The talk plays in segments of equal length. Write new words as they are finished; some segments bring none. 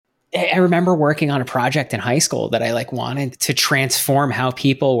I remember working on a project in high school that I like wanted to transform how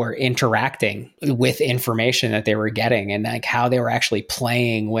people were interacting with information that they were getting, and like how they were actually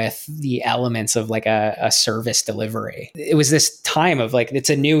playing with the elements of like a service delivery. It was this time of like, it's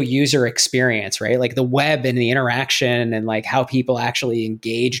a new user experience, right? Like the web and the interaction and like how people actually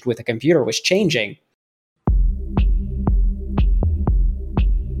engaged with a computer was changing.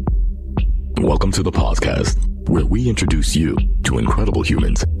 Welcome to the podcast, where we introduce you to incredible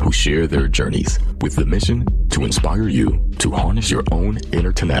humans who share their journeys with the mission to inspire you to harness your own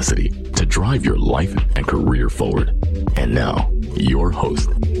inner tenacity to drive your life and career forward. And now, your host,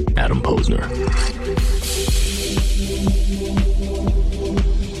 Adam Posner.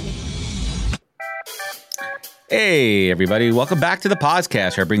 Hey, everybody. Welcome back to the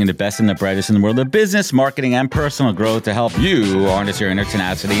podcast, where I bring in the best and the brightest in the world of business, marketing, and personal growth to help you harness your inner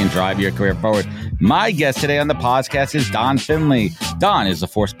tenacity and drive your career forward. My guest today on the podcast is Don Finley. Don is the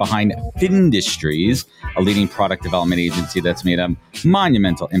force behind FinDistries, a leading product development agency that's made a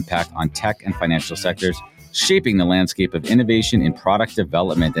monumental impact on tech and financial sectors, shaping the landscape of innovation in product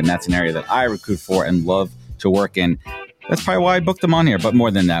development. And that's an area that I recruit for and love to work in. That's probably why I booked him on here. But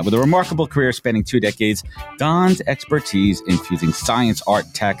more than that, with a remarkable career spanning 2 decades, Don's expertise infusing science, art,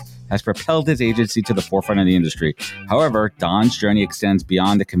 tech has propelled his agency to the forefront of the industry. However, Don's journey extends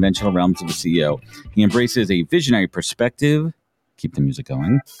beyond the conventional realms of a CEO. He embraces a visionary perspective. Keep the music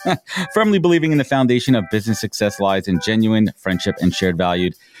going. Firmly believing in the foundation of business success lies in genuine friendship and shared value.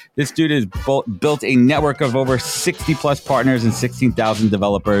 This dude has built a network of over 60 plus partners and 16,000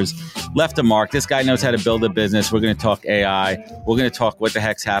 developers. Left a mark. This guy knows how to build a business. We're going to talk AI. We're going to talk what the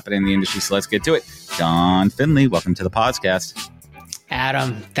heck's happening in the industry. So let's get to it. Don Finley, welcome to the podcast.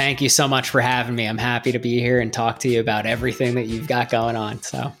 Adam, thank you so much for having me. I'm happy to be here and talk to you about everything that you've got going on.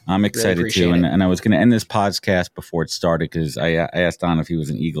 So I'm excited too. And I was going to end this podcast before it started because I asked Don if he was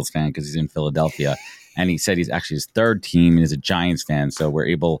an Eagles fan because he's in Philadelphia. And he said he's actually his third team and is a Giants fan. So we're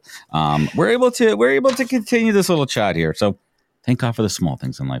able to continue this little chat here. So thank God for the small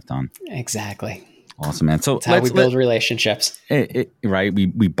things in life, Don. Exactly. Awesome, man. So that's how we build relationships. Right.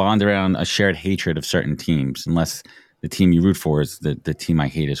 We bond around a shared hatred of certain teams, unless the team you root for is the team I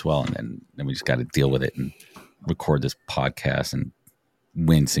hate as well. And then we just got to deal with it and record this podcast and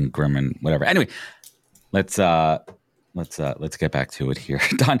wince and grim and whatever. Anyway, let's get back to it here,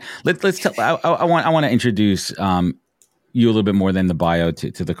 Don. Let's tell. I want to introduce you a little bit more than the bio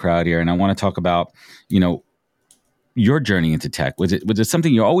to the crowd here, and I want to talk about your journey into tech. Was it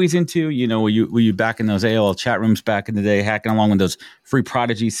something you're always into? Were you back in those AOL chat rooms back in the day, hacking along with those free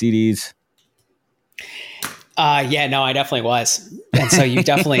Prodigy CDs? Yeah, no, I definitely was, and so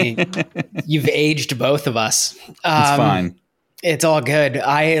you've aged both of us. It's fine. It's all good.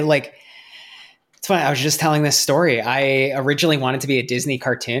 It's funny. I was just telling this story. I originally wanted to be a Disney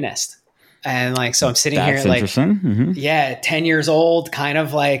cartoonist. And so I'm sitting here mm-hmm. 10 years old, kind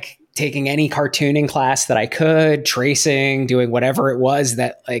of like taking any cartooning class that I could, tracing, doing whatever it was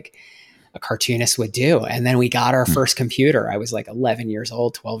that like a cartoonist would do. And then we got our first computer. I was like 11 years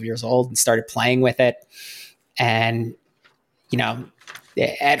old, 12 years old, and started playing with it. And,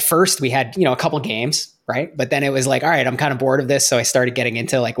 at first we had, a couple games. Right. But then it was like, all right, I'm kind of bored of this. So I started getting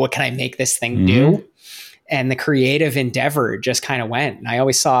into like, what can I make this thing do? And the creative endeavor just kind of went. And I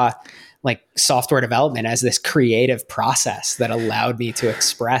always saw like software development as this creative process that allowed me to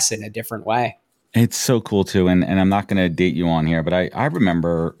express in a different way. It's so cool too. And I'm not going to date you on here, but I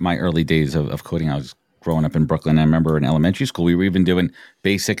remember my early days of coding. I was growing up in Brooklyn. I remember in elementary school, we were even doing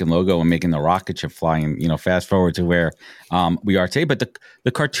BASIC and Logo and making the rocket ship flying, fast forward to where we are today. But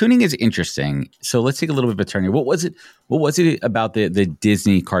the cartooning is interesting. So let's take a little bit of a turn here. What was it about the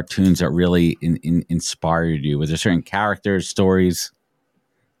Disney cartoons that really inspired you? Was there certain characters, stories?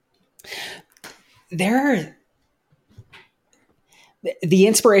 The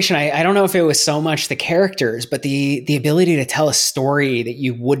inspiration, I don't know if it was so much the characters, but the ability to tell a story that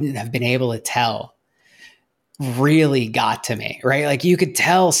you wouldn't have been able to tell really got to me, right? Like you could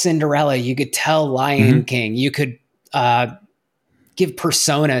tell Cinderella, you could tell Lion King, you could give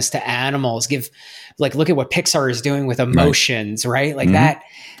personas to animals, look at what Pixar is doing with emotions, right? Like that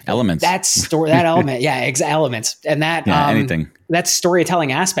elements, that story, that element. Yeah, elements. And that, anything. That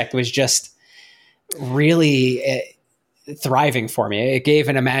storytelling aspect was just really thriving for me. It gave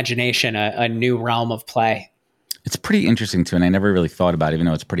an imagination a new realm of play. It's pretty interesting too, and I never really thought about it, even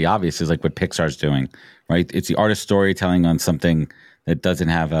though it's pretty obvious, is like what Pixar's doing, right? It's the artist storytelling on something that doesn't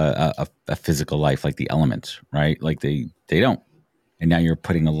have a physical life, like the elements, right? Like they don't. and now you're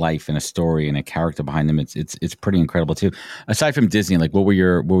putting a life and a story and a character behind them. It's pretty incredible too. Aside from Disney, like what were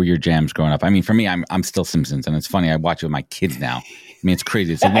your jams growing up? I mean, for me, I'm still Simpsons, and it's funny. I watch it with my kids now. I mean, it's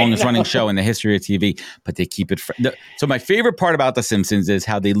crazy. It's the longest running show in the history of TV, but they keep it. So my favorite part about The Simpsons is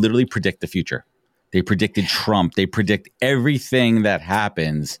how they literally predict the future. They predicted Trump. They predict everything that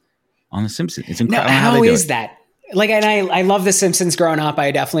happens on The Simpsons. It's incredible. Now, how is that? Like, and I love The Simpsons growing up.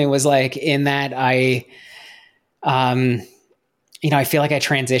 I definitely was like in that. I feel like I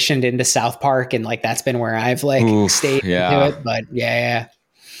transitioned into South Park, and like that's been where I've like stayed into it. But yeah.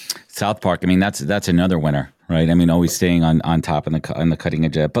 South Park. I mean, that's another winner, right? I mean, always staying on top on the cutting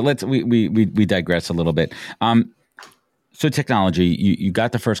edge. But we digress a little bit. So technology, you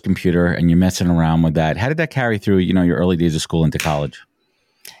got the first computer and you're messing around with that. How did that carry through, your early days of school into college?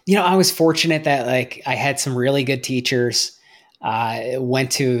 I was fortunate that like I had some really good teachers.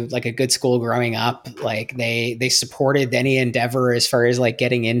 Went to like a good school growing up. Like they supported any endeavor as far as like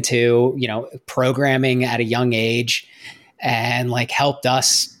getting into, programming at a young age, and like helped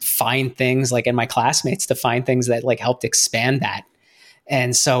us find things, like in my classmates to find things that like helped expand that.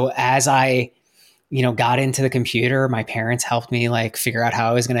 And so as I, got into the computer, my parents helped me like figure out how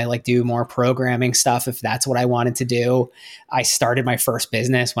I was going to like do more programming stuff if that's what I wanted to do. I started my first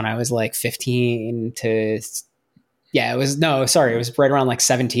business when I was like 15 to it was right around like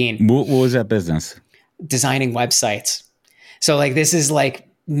 17. What was that business? Designing websites. So like this is like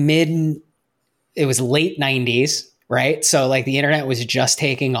it was late 90s, right? So like the internet was just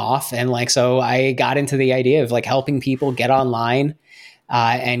taking off. And like, so I got into the idea of like helping people get online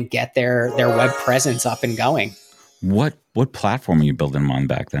and get their web presence up and going. What platform were you building them on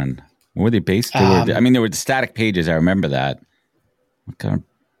back then? Where were they based? They were the static pages. I remember that. What kind of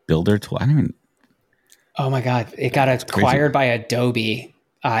builder tool? I don't even. Oh my God. It got acquired by Adobe.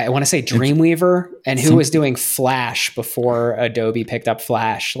 I want to say Dreamweaver, and who was doing Flash before Adobe picked up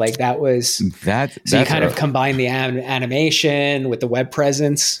Flash. Like that was that. So you kind of combine the animation with the web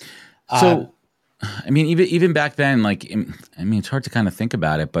presence. So, I mean, even back then, like, it's hard to kind of think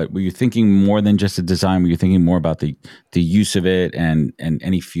about it, but were you thinking more than just the design? Were you thinking more about the use of it and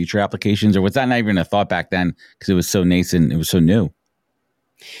any future applications, or was that not even a thought back then because it was so nascent, it was so new?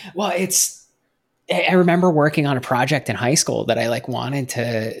 Well, I remember working on a project in high school that I like wanted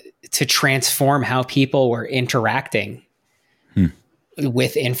to transform how people were interacting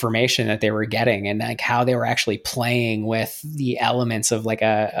with information that they were getting, and like how they were actually playing with the elements of like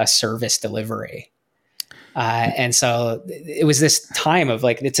a service delivery. And so it was this time of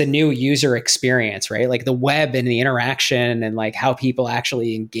like, it's a new user experience, right? Like the web and the interaction and like how people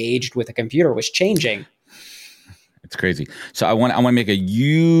actually engaged with a computer was changing. It's crazy. So I want to make a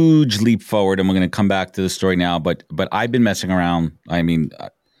huge leap forward, and we're going to come back to the story now. But I've been messing around. I mean,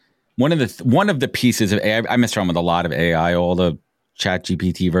 one of the pieces of AI, I messed around with a lot of AI. All the Chat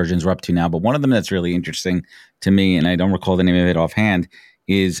GPT versions we're up to now, but one of them that's really interesting to me, and I don't recall the name of it offhand,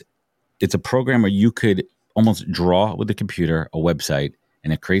 is it's a program where you could almost draw with the computer a website,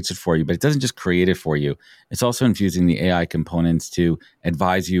 and it creates it for you. But it doesn't just create it for you; it's also infusing the AI components to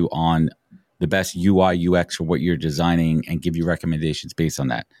advise you on the best UI UX for what you're designing and give you recommendations based on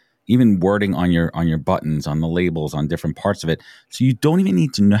that. Even wording on your buttons, on the labels, on different parts of it. So you don't even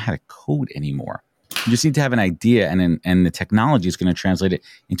need to know how to code anymore. You just need to have an idea, and the technology is going to translate it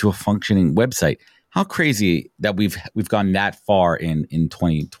into a functioning website. How crazy that we've gone that far in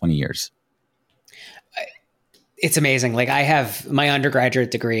 20 years. It's amazing. Like I have my undergraduate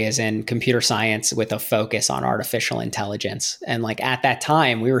degree is in computer science with a focus on artificial intelligence. And like at that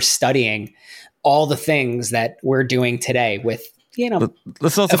time we were studying all the things that we're doing today with,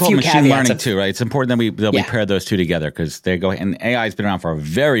 let's also call it machine learning too, right? It's important that we pair those two together because they go, and AI has been around for a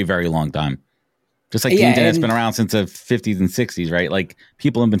very, very long time. Just like the internet's been around since the 50s and 60s, right? Like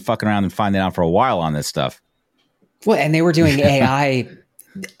people have been fucking around and finding out for a while on this stuff. Well, and they were doing AI.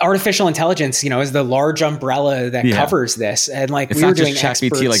 Artificial intelligence, is the large umbrella that covers this. And like it's we were not doing just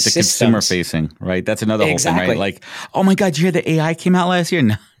ChatGPT, like the consumer facing, right? That's another whole thing, right? Like, oh my God, did you hear the AI came out last year?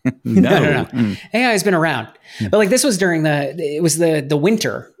 No. No. AI has been around. But like this was during the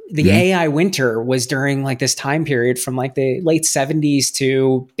winter. The AI winter was during like this time period from like the late 70s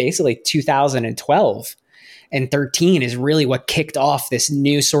to basically 2012. And 13 is really what kicked off this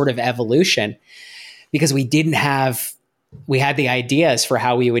new sort of evolution, because we had the ideas for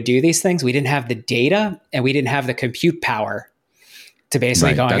how we would do these things. We didn't have the data, and we didn't have the compute power to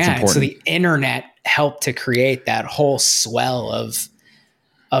basically go at it. So the internet helped to create that whole swell of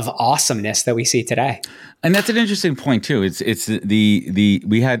awesomeness that we see today. And that's an interesting point too. It's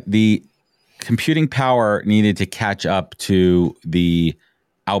we had the computing power needed to catch up to the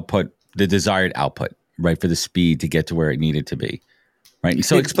output, the desired output, right, for the speed to get to where it needed to be. Right.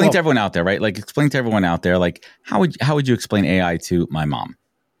 So explain to everyone out there, right? Like explain to everyone out there, like how would you explain AI to my mom?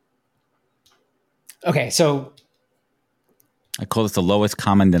 Okay. So I call this the lowest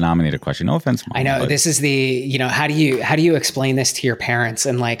common denominator question. No offense, Mom. I know this is the, how do you explain this to your parents?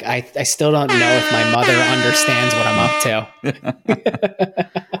 And like, I still don't know if my mother understands what I'm up to.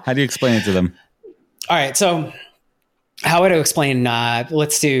 How do you explain it to them? All right. So how would I explain,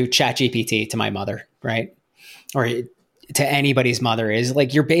 let's do ChatGPT to my mother, right? Or to anybody's mother is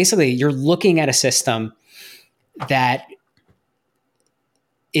like, you're looking at a system that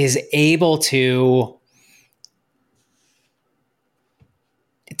is able to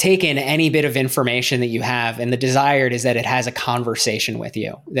take in any bit of information that you have. And the desired is that it has a conversation with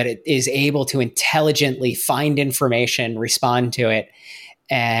you, that it is able to intelligently find information, respond to it,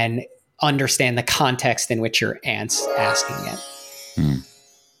 and understand the context in which you're asking it.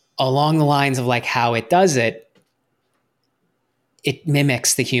 Along the lines of like how it does it, it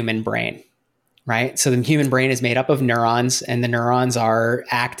mimics the human brain, right? So the human brain is made up of neurons, and the neurons are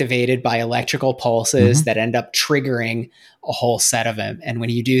activated by electrical pulses that end up triggering a whole set of them. And when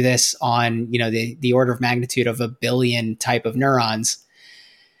you do this on, the order of magnitude of 1 billion type of neurons,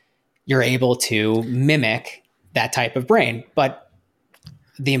 you're able to mimic that type of brain. But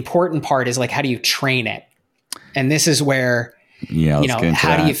the important part is like, how do you train it? And this is where,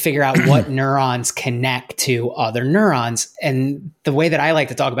 how do you figure out what neurons connect to other neurons? And the way that I like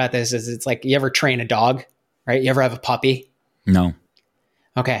to talk about this is it's like, you ever train a dog, right? You ever have a puppy? No.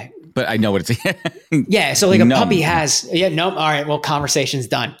 Okay. But I know what it's. Yeah. So like a puppy has, all right. Well, conversation's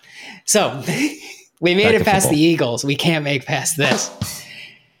done. So we made it past the Eagles. We can't make past this.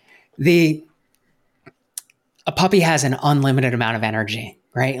 A puppy has an unlimited amount of energy,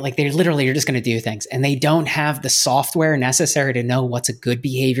 right? Like you're just going to do things, and they don't have the software necessary to know what's a good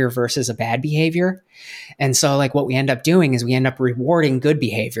behavior versus a bad behavior. And so like what we end up doing is we end up rewarding good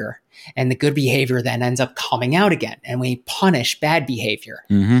behavior, and the good behavior then ends up coming out again, and we punish bad behavior,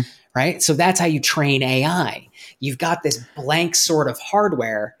 right? So that's how you train AI. You've got this blank sort of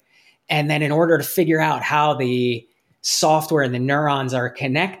hardware, and then in order to figure out how the software and the neurons are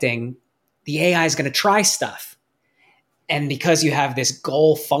connecting, the AI is going to try stuff. And because you have this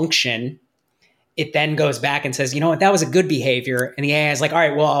goal function, it then goes back and says, you know what, that was a good behavior. And the AI is like, all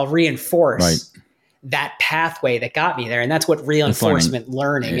right, well, I'll reinforce that pathway that got me there. And that's what reinforcement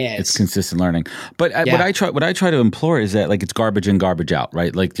learning is. It's consistent learning. But what I try to implore is that like it's garbage in, garbage out,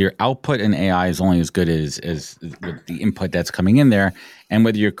 right? Like your output in AI is only as good as the input that's coming in there. And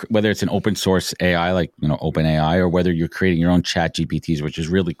whether it's an open source AI like OpenAI, or whether you're creating your own chat GPTs, which is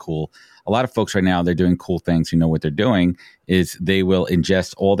really cool. A lot of folks right now, they're doing cool things. Who know what they're doing is they will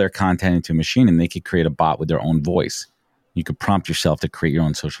ingest all their content into a machine, and they could create a bot with their own voice. You could prompt yourself to create your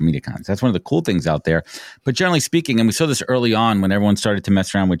own social media content. That's one of the cool things out there. But generally speaking, and we saw this early on when everyone started to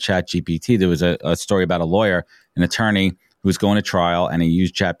mess around with ChatGPT, there was a story about a lawyer, an attorney who was going to trial, and he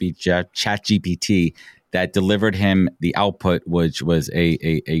used ChatGPT that delivered him the output, which was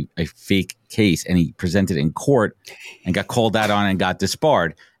a fake case, and he presented in court and got called out on and got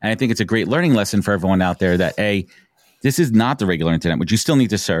disbarred. And I think it's a great learning lesson for everyone out there that this is not the regular internet, which you still need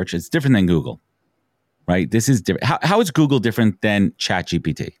to search. It's different than Google, right? This is different. How is Google different than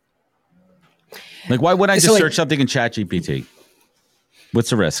ChatGPT? Like, why would I just search something in ChatGPT? What's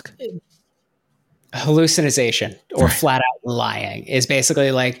the risk? Hallucination or flat out lying is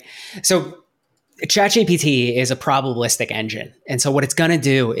basically like, so ChatGPT is a probabilistic engine. And so what it's going to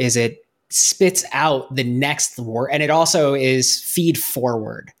do is it spits out the next word, and it also is feed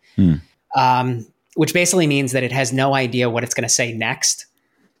forward, which basically means that it has no idea what it's going to say next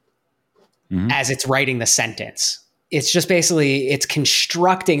as it's writing the sentence. It's just basically, it's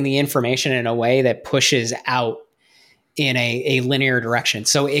constructing the information in a way that pushes out in a linear direction.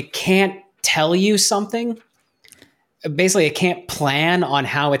 So it can't tell you something. Basically, it can't plan on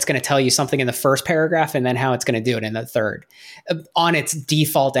how it's going to tell you something in the first paragraph and then how it's going to do it in the third on its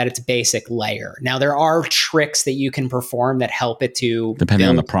default at its basic layer. Now, there are tricks that you can perform that help it to depending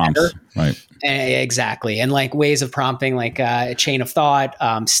on the prompts, right? Exactly. And like ways of prompting, like a chain of thought,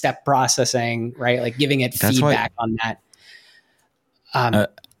 step processing, right? Like giving it feedback on that. I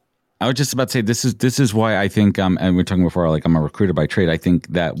was just about to say, this is why I think, and we were talking before, like I'm a recruiter by trade. I think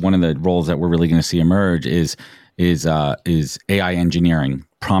that one of the roles that we're really going to see emerge is AI engineering,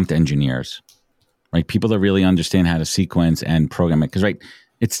 prompt engineers, right? People that really understand how to sequence and program it. Because, right,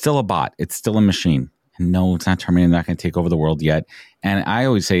 it's still a bot. It's still a machine. And no, it's not Terminator, not going to take over the world yet. And I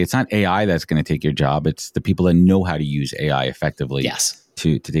always say it's not AI that's going to take your job. It's the people that know how to use AI effectively. Yes.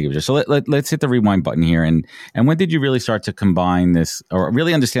 To take your job. So let's hit the rewind button here. And when did you really start to combine this or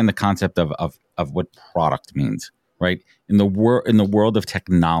really understand the concept of what product means? right? In the world of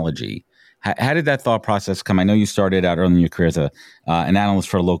technology, how did that thought process come? I know you started out early in your career as an analyst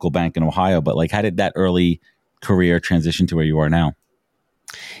for a local bank in Ohio, but like, how did that early career transition to where you are now?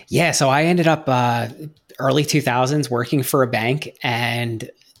 Yeah, so I ended up early 2000s working for a bank and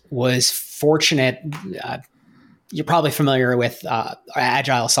was fortunate. You're probably familiar with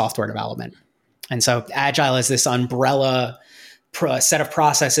agile software development. And so agile is this umbrella set of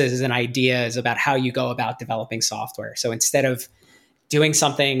processes and ideas about how you go about developing software. So instead of doing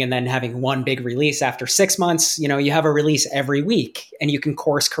something and then having one big release after 6 months, you have a release every week and you can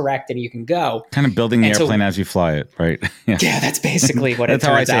course correct and you can go. Kind of building the airplane as you fly it, right? Yeah, that's basically what it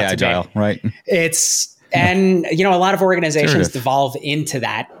turns out to be. Agile, right? And a lot of organizations devolve into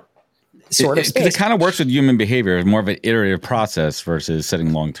that sort of space. It kind of works with human behavior. It's more of an iterative process versus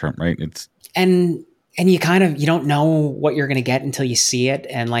setting long term, right? And you don't know what you're going to get until you see it.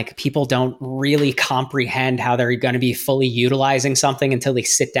 And like people don't really comprehend how they're going to be fully utilizing something until they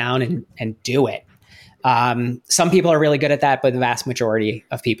sit down and do it. Some people are really good at that, but the vast majority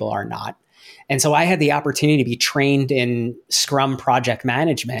of people are not. And so I had the opportunity to be trained in Scrum project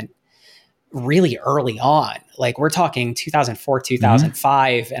management really early on. Like we're talking 2004,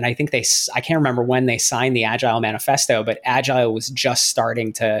 2005. And I think I can't remember when they signed the Agile Manifesto, but Agile was just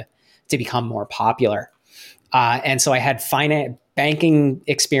starting to become more popular. And so I had banking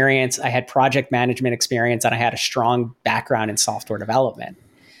experience, I had project management experience, and I had a strong background in software development.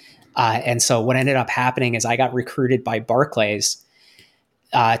 And so what ended up happening is I got recruited by Barclays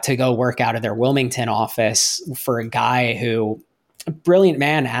to go work out of their Wilmington office for a guy who, a brilliant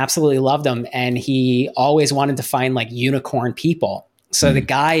man, absolutely loved him. And he always wanted to find like unicorn people. So the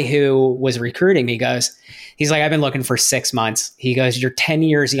guy who was recruiting me he's like, I've been looking for 6 months. He goes, you're 10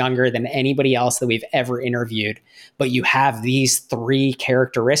 years younger than anybody else that we've ever interviewed, but you have these 3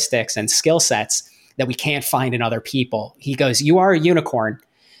 characteristics and skill sets that we can't find in other people. He goes, you are a unicorn.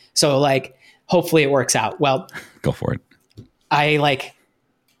 So like, hopefully it works out. Well, go for it.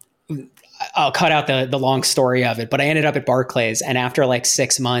 I'll cut out the long story of it, but I ended up at Barclays. And after like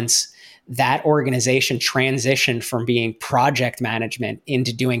 6 months, that organization transitioned from being project management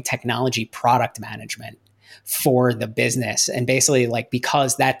into doing technology product management for the business. And basically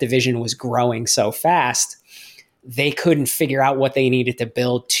because that division was growing so fast, they couldn't figure out what they needed to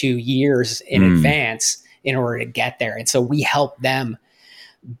build 2 years in advance in order to get there. And so we helped them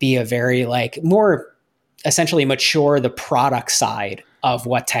be a very more essentially mature the product side of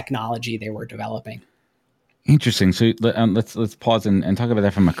what technology they were developing. Interesting. So let's pause and talk about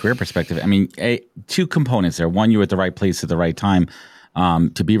that from a career perspective. I mean, 2 components there. One, you were at the right place at the right time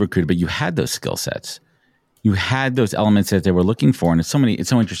to be recruited, but you had those skill sets. You had those elements that they were looking for. And it's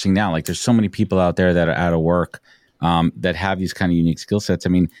so interesting now. Like there's so many people out there that are out of work that have these kind of unique skill sets. I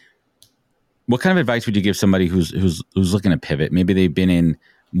mean, what kind of advice would you give somebody who's looking to pivot? Maybe they've been in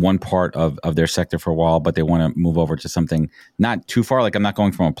one part of their sector for a while, but they want to move over to something not too far. Like I'm not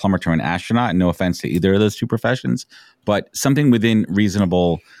going from a plumber to an astronaut, and no offense to either of those 2 professions, but something within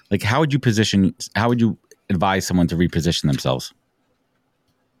reasonable, like how would you advise someone to reposition themselves?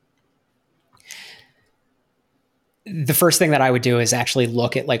 The first thing that I would do is actually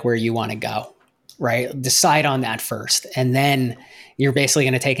look at where you want to go, right? Decide on that first. And then you're basically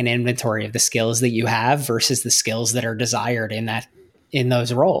going to take an inventory of the skills that you have versus the skills that are desired in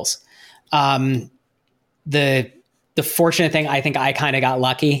those roles. The fortunate thing, I think I kind of got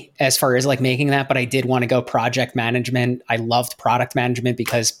lucky as far as making that, but I did want to go project management. I loved product management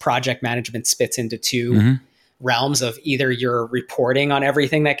because project management spits into 2 realms of either you're reporting on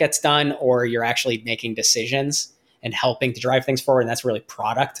everything that gets done or you're actually making decisions and helping to drive things forward. And that's really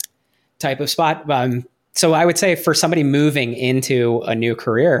product type of spot. So I would say for somebody moving into a new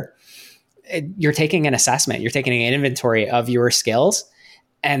career, you're taking an assessment, you're taking an inventory of your skills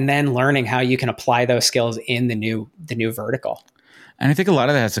and then learning how you can apply those skills in the new vertical. And I think a lot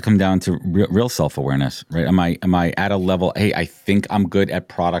of that has to come down to real self-awareness, right? Am I at a level, hey, I think I'm good at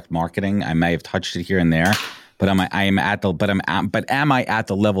product marketing. I may have touched it here and there, but am I at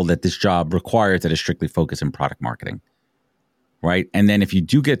the level that this job requires that is strictly focused in product marketing? Right? And then if you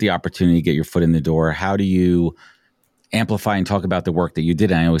do get the opportunity to get your foot in the door, how do you amplify and talk about the work that you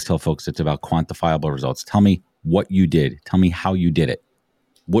did? And I always tell folks it's about quantifiable results. Tell me what you did. Tell me how you did it.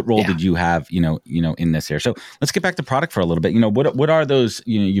 What role did you have, in this area? So let's get back to product for a little bit. What are those,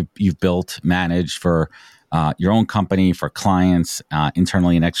 you've built, managed for your own company, for clients,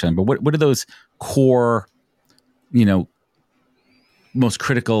 internally and externally, but what are those core, most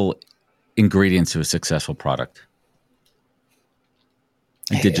critical ingredients to a successful product?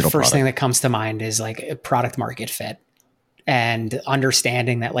 A digital First product. thing that comes to mind is a product market fit. and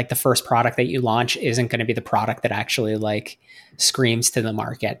understanding that like the first product that you launch isn't going to be the product that actually like screams to the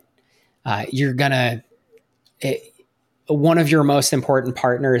market. One of your most important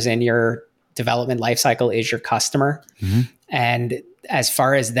partners in your development lifecycle is your customer. Mm-hmm. And as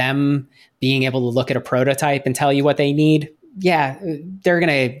far as them being able to look at a prototype and tell you what they need, yeah, they're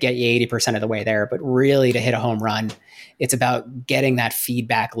going to get you 80% of the way there. But really, to hit a home run, it's about getting that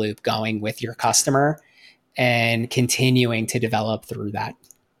feedback loop going with your customer and continuing to develop through that.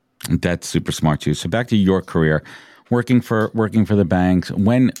 That's super smart too. So back to your career, working for the banks.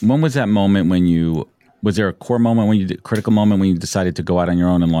 When was that moment when was there a core moment critical moment when you decided to go out on your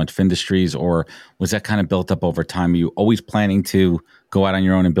own and launch FinDistries, or was that kind of built up over time? Are you always planning to go out on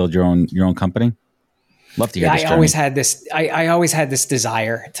your own and build your own company? Love to hear this. I always had this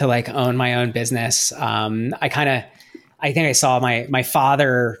desire to like own my own business. I think I saw my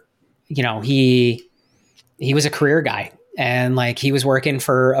father, he was a career guy, and like he was working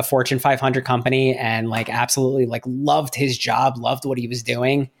for a Fortune 500 company and like absolutely like loved his job, loved what he was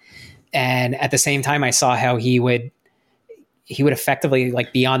doing. And at the same time, I saw how he would effectively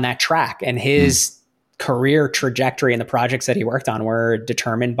like be on that track, and his career trajectory and the projects that he worked on were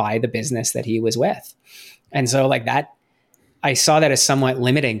determined by the business that he was with. And so like that, I saw that as somewhat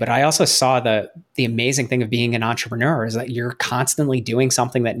limiting, but I also saw the amazing thing of being an entrepreneur is that you're constantly doing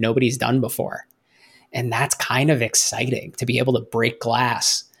something that nobody's done before. And that's kind of exciting to be able to break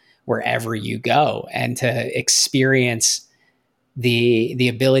glass wherever you go and to experience the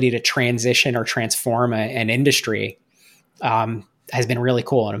ability to transition or transform an industry has been really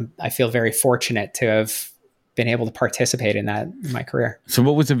cool. And I feel very fortunate to have been able to participate in that in my career. So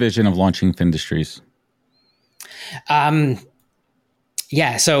what was the vision of launching FinDistries?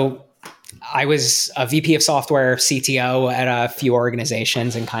 So I was a VP of software, CTO at a few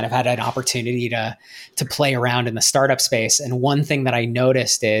organizations, and kind of had an opportunity to play around in the startup space. And one thing that I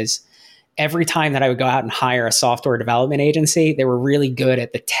noticed is every time that I would go out and hire a software development agency, they were really good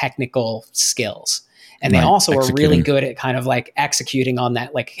at the technical skills. And they also were really good at kind of like executing on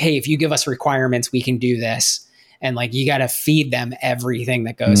that. Like, hey, if you give us requirements, we can do this. And like, you got to feed them everything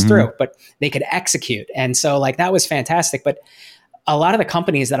that goes through, but they could execute. And so like, that was fantastic. But a lot of the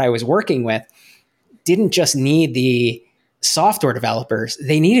companies that I was working with didn't just need the software developers.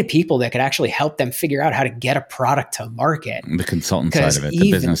 They needed people that could actually help them figure out how to get a product to market. The consultant side of it,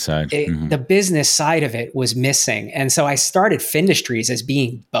 the business side. The business side of it was missing. And so I started FinDistries as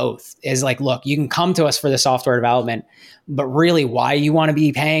being both. Is like, look, you can come to us for the software development, but really why you want to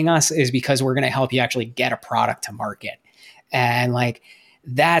be paying us is because we're going to help you actually get a product to market. And like,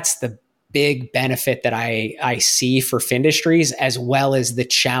 that's the big benefit that I see for FinDistries, as well as the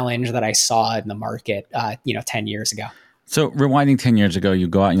challenge that I saw in the market, 10 years ago. So rewinding 10 years ago, you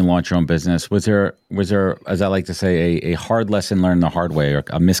go out and you launch your own business. Was there, as I like to say, a hard lesson learned the hard way, or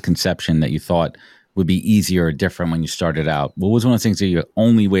a misconception that you thought would be easier or different when you started out? What was one of the things that your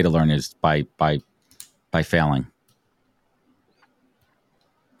only way to learn is by failing?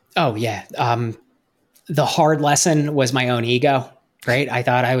 Oh, yeah. The hard lesson was my own ego, right? I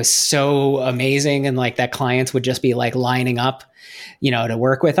thought I was so amazing, and like that clients would just be like lining up, to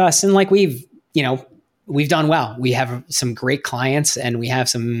work with us. And like we've done well. We have some great clients, and we have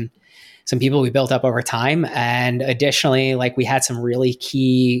some people we built up over time. And additionally, like we had some really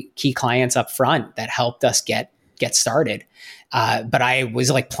key clients up front that helped us get started. But I was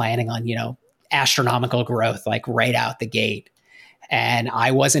like planning on, astronomical growth, like right out the gate. And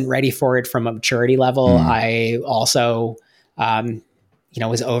I wasn't ready for it from a maturity level. I also,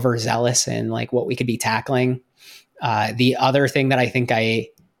 was overzealous in like what we could be tackling. The other thing that I think I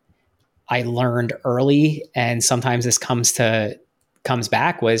learned early, and sometimes this comes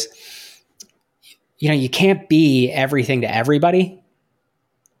back, was, you can't be everything to everybody.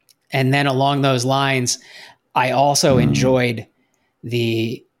 And then along those lines, I also enjoyed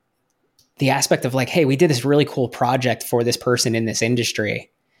the aspect of like, hey, we did this really cool project for this person in this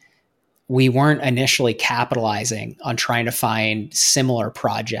industry. We weren't initially capitalizing on trying to find similar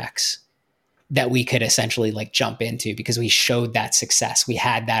projects that we could essentially like jump into, because we showed that success. We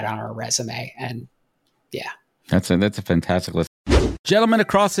had that on our resume. And yeah. That's a fantastic list. Gentlemen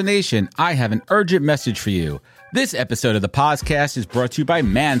across the nation, I have an urgent message for you. This episode of the podcast is brought to you by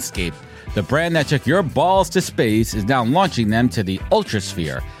Manscaped. The brand that took your balls to space is now launching them to the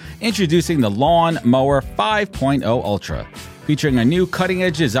Ultrasphere. Introducing the Lawn Mower 5.0 Ultra. Featuring a new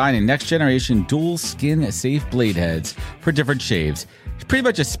cutting-edge design and next-generation dual skin-safe blade heads for different shaves. It's pretty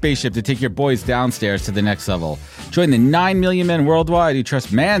much a spaceship to take your boys downstairs to the next level. Join the 9 million men worldwide who trust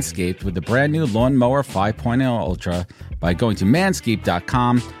Manscaped with the brand new Lawn Mower 5.0 Ultra by going to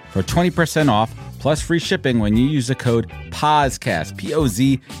manscaped.com for 20% off plus free shipping when you use the code POZCAST,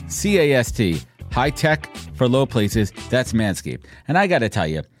 POZCAST. High tech for low places. That's Manscaped. And I got to tell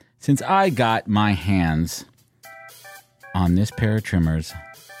you, since I got my hands on this pair of trimmers,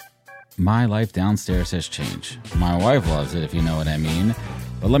 my life downstairs has changed. My wife loves it, if you know what I mean.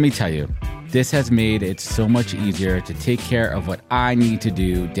 But let me tell you, this has made it so much easier to take care of what I need to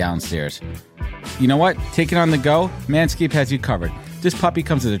do downstairs. You know what? Take it on the go. Manscaped has you covered. This puppy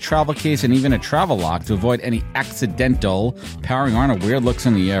comes with a travel case and even a travel lock to avoid any accidental powering on or weird looks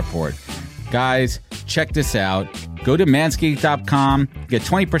in the airport. Guys, check this out. Go to manscaped.com, get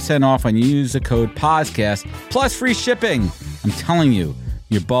 20% off when you use the code POZCAST, plus free shipping. I'm telling you,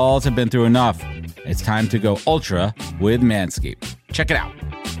 your balls have been through enough. It's time to go ultra with Manscaped. Check it out.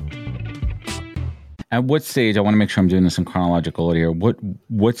 At what stage, I want to make sure I'm doing this in chronological order here.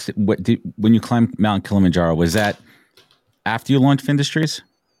 When you climbed Mount Kilimanjaro, was that after you launched FinDistries?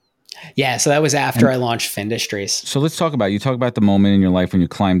 Yeah, so that was after I launched FinDistries. So let's talk about, you talk about the moment in your life when you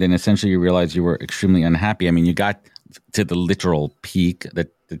climbed in. Essentially, you realized you were extremely unhappy. I mean, you got to the literal peak, the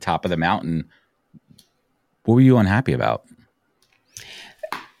top of the mountain. What were you unhappy about?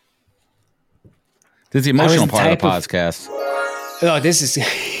 This is the emotional part of the podcast. Oh, this is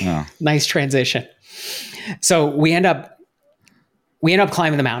nice transition. So we end up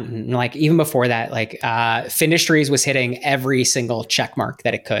climbing the mountain. Like even before that, like FinDistries was hitting every single check mark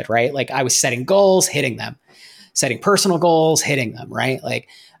that it could, right? Like I was setting goals, hitting them, setting personal goals, hitting them, right? Like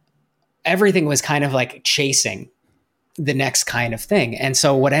everything was kind of like chasing the next kind of thing. And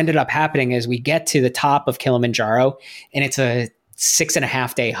so what ended up happening is we get to the top of Kilimanjaro and it's a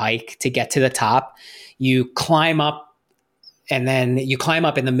 6.5 day hike to get to the top. You climb up and then you climb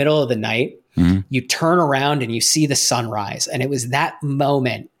up in the middle of the night. Mm-hmm. You turn around and you see the sunrise. And it was that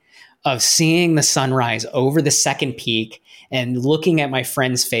moment of seeing the sunrise over the second peak and looking at my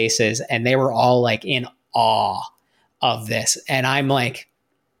friends' faces, and they were all like in awe of this. And I'm like,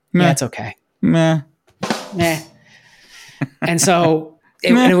 yeah, it's okay. Meh. And so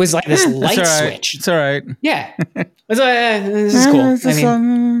it was like this light switch. It's all right. Yeah. It's like, this is cool. I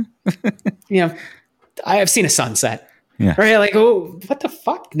mean, you know, I have seen a sunset. Yeah. Right. Like, oh, what the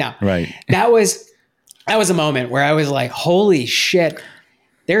fuck? No. Right. That was a moment where I was like, holy shit,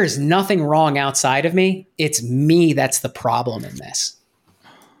 there is nothing wrong outside of me. It's me that's the problem in this.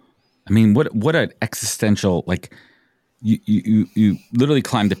 I mean, what an existential, like you literally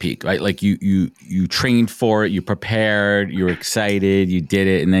climbed the peak, right? Like you trained for it, you prepared, you were excited, you did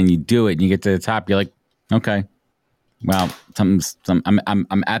it, and then you do it and you get to the top, you're like, okay, well, I'm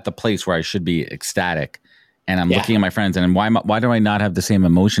at the place where I should be ecstatic. And I'm looking at my friends, and why do I not have the same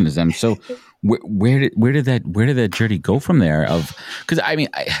emotion as them? So, where did that journey go from there? Because I mean,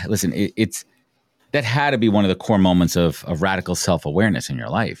 listen, it's that had to be one of the core moments of radical self-awareness in your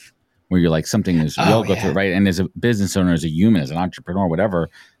life, where you're like, something is we all go through it, right? And as a business owner, as a human, as an entrepreneur, whatever,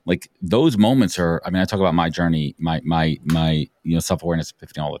 like those moments are. I mean, I talk about my journey, my self-awareness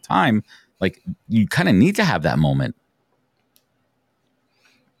epiphany all the time. Like you kind of need to have that moment.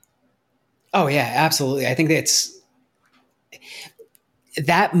 Oh yeah, absolutely. I think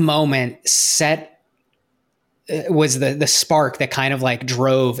that moment was the spark that kind of like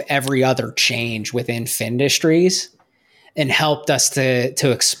drove every other change within FinDistries and helped us to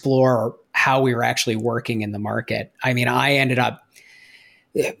explore how we were actually working in the market. I mean,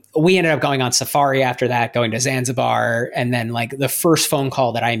 we ended up going on safari after that, going to Zanzibar. And then like the first phone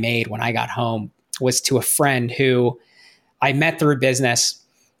call that I made when I got home was to a friend who I met through business.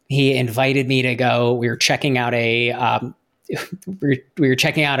 He invited me to go. We were checking out a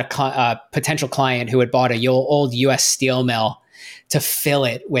potential client who had bought a old U.S. steel mill to fill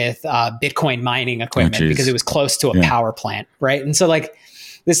it with Bitcoin mining equipment because it was close to a power plant, right? And so, like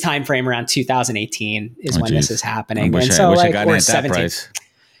this time frame around 2018 is when this is happening. I got in at that price.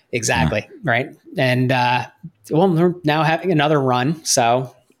 Exactly, right? And we're now having another run.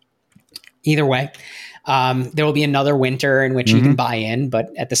 So either way. There will be another winter in which you can buy in, but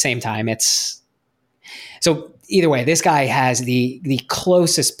at the same time, so either way, this guy has the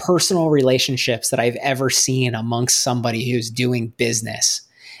closest personal relationships that I've ever seen amongst somebody who's doing business.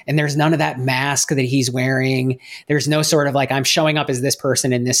 And there's none of that mask that he's wearing. There's no sort of like, I'm showing up as this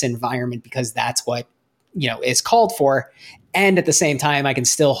person in this environment because that's what, is called for. And at the same time, I can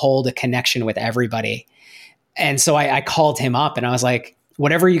still hold a connection with everybody. And so I called him up and I was like,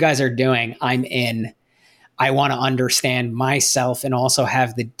 whatever you guys are doing, I'm in. I want to understand myself and also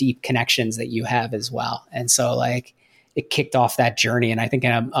have the deep connections that you have as well. And so like it kicked off that journey. And I think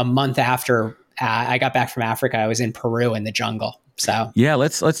in a month after I got back from Africa, I was in Peru in the jungle. So yeah,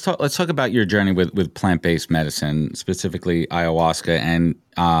 let's talk about your journey with plant-based medicine, specifically ayahuasca. And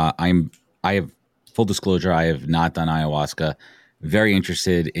I have full disclosure, I have not done ayahuasca. Very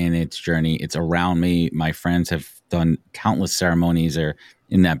interested in its journey. It's around me. My friends have done countless ceremonies or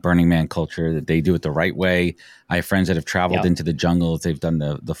in that Burning Man culture that they do it the right way. I have friends that have traveled into the jungles. They've done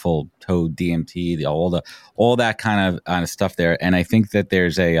the full toad DMT, all that kind of stuff there. And I think that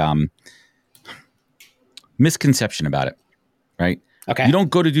there's a misconception about it, right? Okay. You don't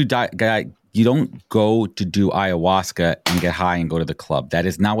go to do you don't go to do ayahuasca and get high and go to the club. That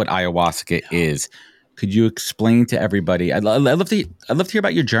is not what ayahuasca is. Could you explain to everybody? I'd love to hear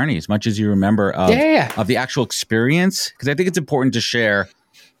about your journey as much as you remember of the actual experience, because I think it's important to share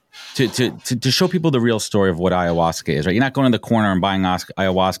to show people the real story of what ayahuasca is. Right? You're not going in the corner and buying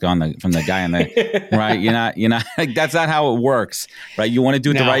ayahuasca from the guy in the right. You're not. That's not how it works. Right? You want to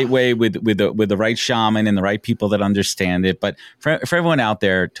do it the right way with the right shaman and the right people that understand it. But for everyone out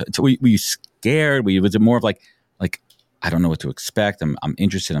there, were you scared? Was it more of like I don't know what to expect. I'm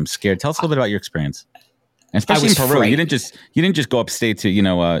interested. I'm scared. Tell us a little bit about your experience. And especially in Peru, frightened. you didn't just go upstate to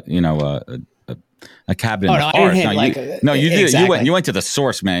a cabin in the forest. You did. Exactly. You went to the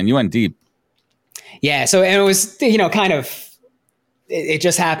source, man. You went deep. Yeah. So and it was kind of it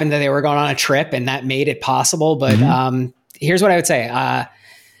just happened that they were going on a trip, and that made it possible. But here's what I would say.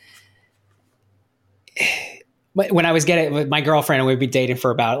 When I was getting with my girlfriend, and we'd be dating for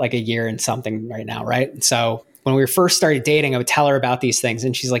about like a year and something right now, right? So when we first started dating, I would tell her about these things,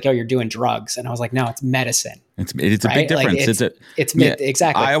 and she's like, "Oh, you're doing drugs," and I was like, "No, it's medicine." It's right? A big difference. Like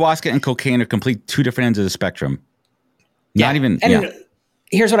exactly. Ayahuasca and cocaine are complete two different ends of the spectrum.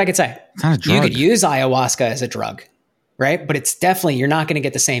 Here's what I could say: it's not a drug. You could use ayahuasca as a drug, right? But it's definitely you're not going to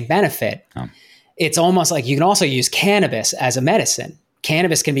get the same benefit. Oh. It's almost like you can also use cannabis as a medicine.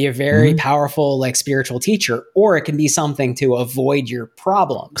 Cannabis can be a very powerful, like spiritual teacher, or it can be something to avoid your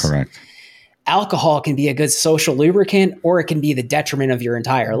problems. Correct. Alcohol can be a good social lubricant, or it can be the detriment of your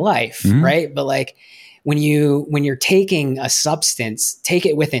entire life, right? But like when you're taking a substance, take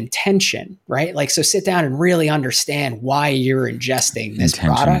it with intention, right? Like, so sit down and really understand why you're ingesting this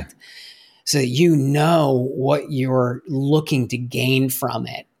product so that you know what you're looking to gain from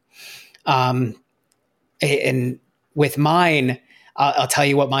it. And with mine, I'll tell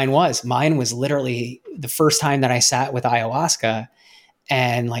you what mine was. Mine was literally the first time that I sat with ayahuasca.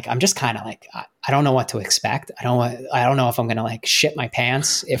 And like, I'm just kind of like, I don't know what to expect. I don't know if I'm going to like shit my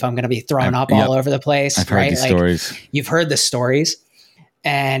pants, if I'm going to be thrown up all over the place. I've heard these stories. You've heard the stories.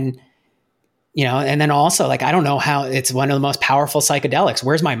 And, and then also like, I don't know how it's one of the most powerful psychedelics.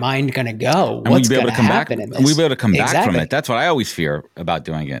 Where's my mind going to go? What's going to happen in this? We'll be able to come back from it. That's what I always fear about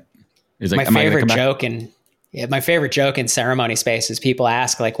doing it. Is like, my favorite joke in ceremony space is people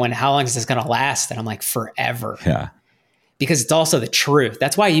ask like, how long is this going to last? And I'm like, forever. Yeah. Because it's also the truth.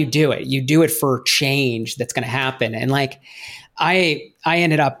 That's why you do it. You do it for change that's going to happen. And like, I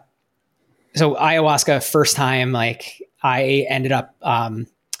ended up, so ayahuasca first time, like I ended up going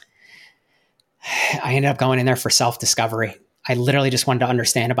in there for self-discovery. I literally just wanted to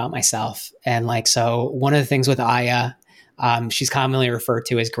understand about myself. And like, so one of the things with Aya, she's commonly referred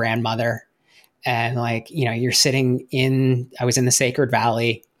to as grandmother. And like, you're I was in the Sacred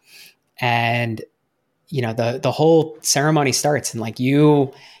Valley, and the whole ceremony starts, and like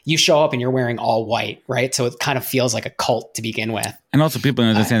you show up and you're wearing all white, right? So it kind of feels like a cult to begin with. And also people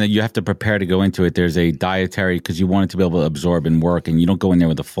understand that you have to prepare to go into it. There's a dietary, because you want it to be able to absorb and work, and you don't go in there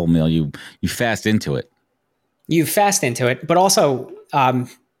with a full meal. You fast into it. You fast into it, but also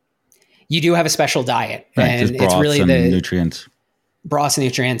you do have a special diet, right, and it's really the nutrients. Broths and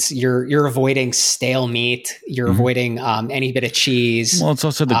nutrients. You're avoiding stale meat. You're avoiding any bit of cheese. Well, it's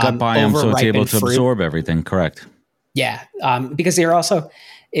also the gut biome, so it's able to absorb everything. Correct. Yeah, because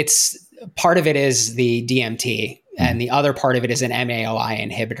it's part of it is the DMT, and the other part of it is an MAOI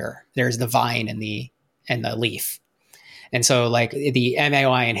inhibitor. There's the vine and the leaf, and so like the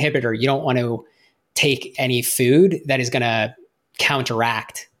MAOI inhibitor, you don't want to take any food that is going to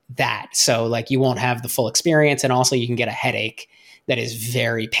counteract that. So like you won't have the full experience, and also you can get a headache that is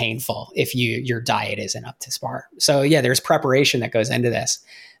very painful if your diet isn't up to par. So yeah, there's preparation that goes into this,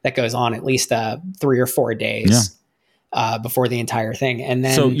 that goes on at least 3 or 4 days before the entire thing. And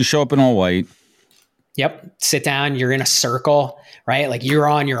then, so you show up in all white. Yep. Sit down. You're in a circle, right? Like you're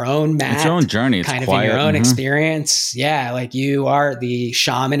on your own mat. It's your own journey. It's kind quiet. of in your own experience. Yeah. Like the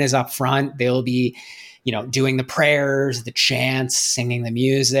shaman is up front. They'll be, doing the prayers, the chants, singing the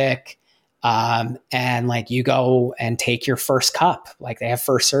music. And like you go and take your first cup, like they have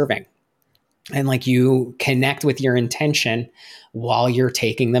first serving, and like you connect with your intention while you're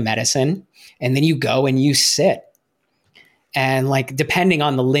taking the medicine. And then you go and you sit. And like, depending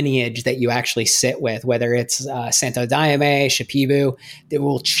on the lineage that you actually sit with, whether it's Santo Daime, Shipibu, it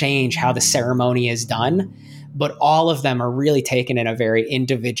will change how the ceremony is done. But all of them are really taken in a very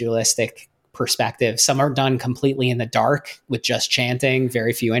individualistic perspective. Some are done completely in the dark with just chanting,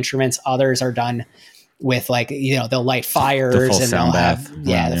 very few instruments. Others are done with like, they'll light fires the full and sound they'll bath.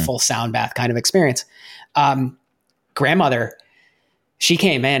 have, the full sound bath kind of experience. Grandmother, she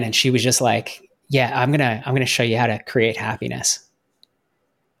came in and she was just like, yeah, I'm going to show you how to create happiness.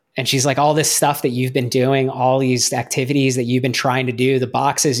 And she's like, all this stuff that you've been doing, all these activities that you've been trying to do, the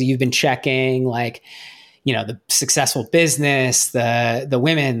boxes you've been checking, like, the successful business, the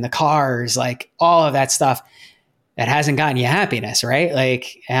women, the cars, like all of that stuff that hasn't gotten you happiness, right?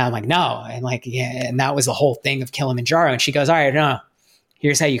 Like, and I'm like, no. And like, yeah. And that was the whole thing of Kilimanjaro. And she goes, all right, no,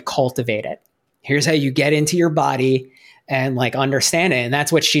 here's how you cultivate it. Here's how you get into your body and like understand it. And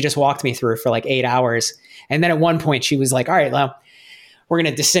that's what she just walked me through for like 8 hours. And then at one point she was like, all right, well, we're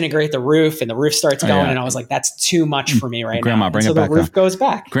going to disintegrate the roof, and the roof starts going. And I was like, that's too much for me right Grandma, now. Bring so it back the roof goes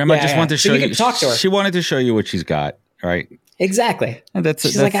back. Grandma just wanted to show you. Talk to her. She wanted to show you what she's got. Right. Exactly. And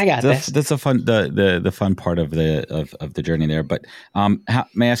she's like, I got this. That's the fun part of the journey there. But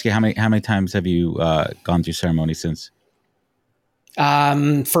may I ask you how many times have you gone through ceremony since? For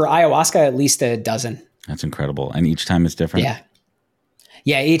ayahuasca, at least a dozen. That's incredible. And each time it's different. Yeah.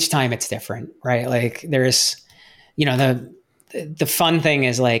 Yeah. Each time it's different, right? Like there's, the fun thing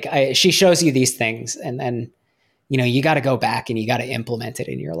is like, she shows you these things and then, you got to go back and you got to implement it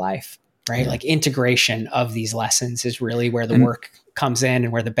in your life, right? Yeah. Like integration of these lessons is really where the work comes in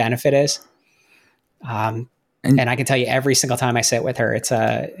and where the benefit is. And I can tell you every single time I sit with her, it's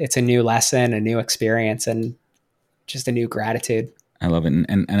a new lesson, a new experience, and just a new gratitude. I love it.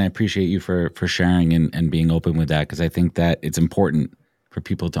 And I appreciate you for sharing and being open with that, because I think that it's important for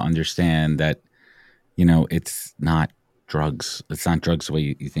people to understand that, it's not drugs. It's not drugs the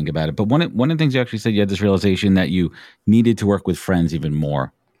way you think about it. But one of the things you actually said, you had this realization that you needed to work with friends even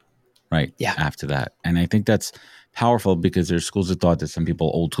more, right? Yeah. After that. And I think that's powerful, because there's schools of thought that some people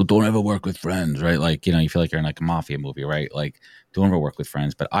old school don't ever work with friends, right? Like, you feel like you're in like a mafia movie, right? Like, don't ever work with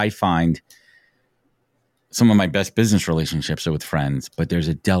friends. But I find some of my best business relationships are with friends, but there's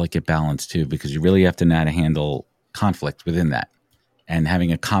a delicate balance too, because you really have to know how to handle conflict within that, and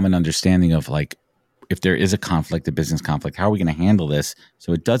having a common understanding of like, if there is a conflict, a business conflict, how are we going to handle this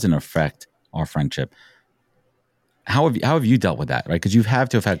so it doesn't affect our friendship? How have you dealt with that, right? Because you have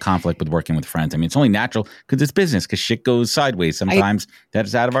to have had conflict with working with friends. I mean, it's only natural because it's business, because shit goes sideways sometimes. That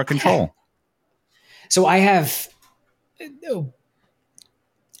is out of our control. So I have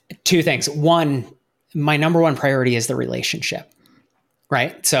two things. One, my number one priority is the relationship,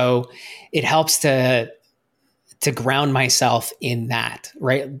 right? So it helps to ground myself in that,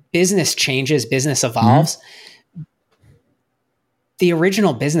 right? Business changes, business evolves. Mm-hmm. The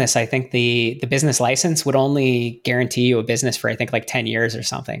original business, I think the business license would only guarantee you a business for, I think, like 10 years or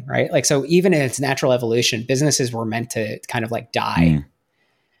something, right? Like, so even in its natural evolution, businesses were meant to kind of like die,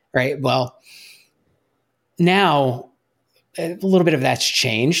 right? Well, now a little bit of that's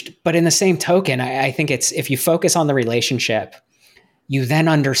changed, but in the same token, I think it's, if you focus on the relationship, you then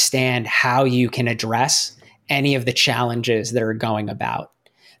understand how you can address any of the challenges that are going about.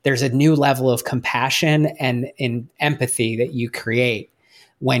 There's a new level of compassion and in empathy that you create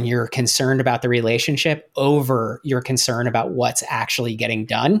when you're concerned about the relationship over your concern about what's actually getting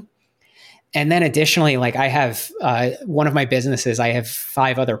done. And then additionally, like I have one of my businesses, I have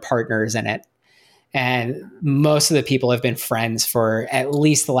 5 other partners in it. And most of the people have been friends for at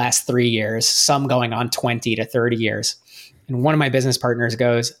least the last 3 years, some going on 20 to 30 years. And one of my business partners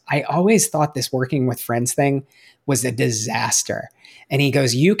goes, I always thought this working with friends thing was a disaster. And he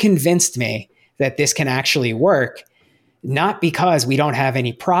goes, you convinced me that this can actually work, not because we don't have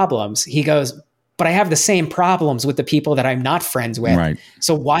any problems. He goes, but I have the same problems with the people that I'm not friends with. Right.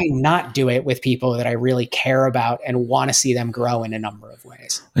 So why not do it with people that I really care about and want to see them grow in a number of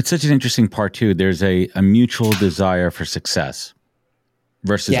ways? It's such an interesting part too. There's a mutual desire for success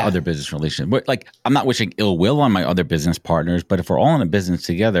versus other business relationships. Like, I'm not wishing ill will on my other business partners, but if we're all in a business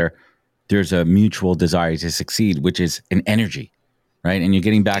together, there's a mutual desire to succeed, which is an energy, right? And you're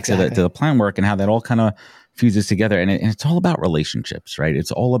getting back to the plan work and how that all kind of fuses together. And it's all about relationships, right?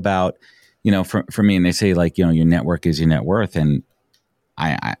 It's all about, for me, and they say like, your network is your net worth. And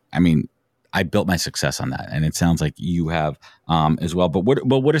I mean, I built my success on that. And it sounds like you have as well. But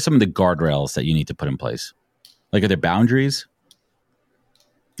what are some of the guardrails that you need to put in place? Like, are there boundaries?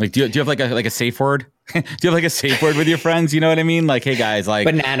 Like, do you have like a safe word? Do you have like a safe word with your friends? You know what I mean? Like, hey guys, like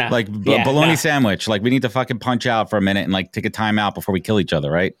banana, like bologna sandwich. Like, we need to fucking punch out for a minute and like take a time out before we kill each other,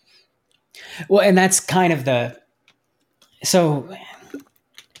 right? Well, and that's kind of So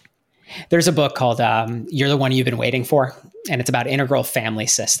there's a book called You're the One You've Been Waiting For, and it's about integral family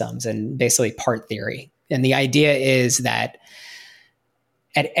systems and basically part theory. And the idea is that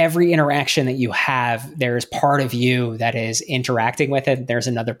at every interaction that you have, there's part of you that is interacting with it. There's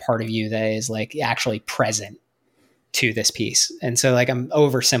another part of you that is like actually present to this piece. And so like I'm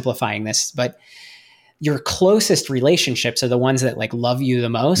oversimplifying this, but your closest relationships are the ones that like love you the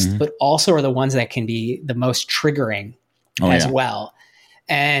most, but also are the ones that can be the most triggering as well.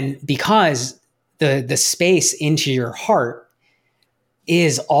 And because the space into your heart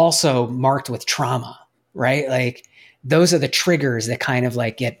is also marked with trauma, right? Like those are the triggers that kind of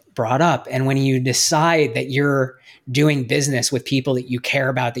like get brought up. And when you decide that you're doing business with people that you care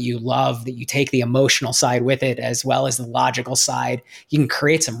about, that you love, that you take the emotional side with it, as well as the logical side, you can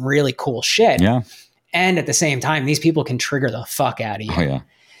create some really cool shit. Yeah. And at the same time, these people can trigger the fuck out of you. Oh, yeah.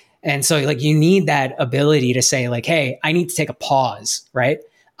 And so like you need that ability to say like, hey, I need to take a pause, right?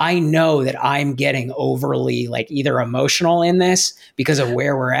 I know that I'm getting overly like either emotional in this because of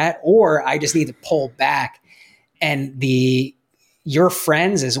where we're at, or I just need to pull back. And your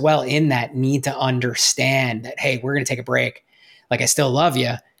friends as well in that need to understand that, hey, we're going to take a break. Like I still love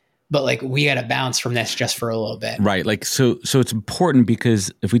you, but like we got to bounce from this just for a little bit. Right. Like, so it's important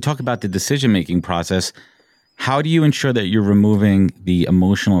because if we talk about the decision-making process, how do you ensure that you're removing the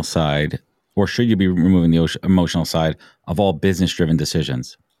emotional side, or should you be removing the emotional side of all business-driven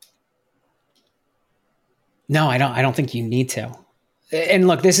decisions? No, I don't think you need to. And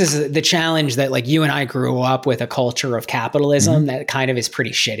look, this is the challenge that like you and I grew up with a culture of capitalism that kind of is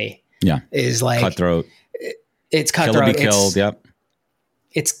pretty shitty. Yeah. Is like cutthroat. It's cutthroat. Kill or be killed. Yep.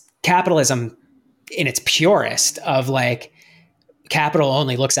 It's capitalism in its purest of like capital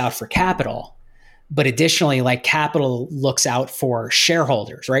only looks out for capital, but additionally like capital looks out for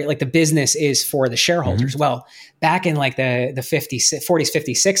shareholders, right? Like the business is for the shareholders. Well, back in like the 40s,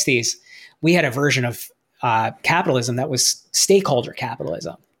 50s, 60s, we had a version of capitalism that was stakeholder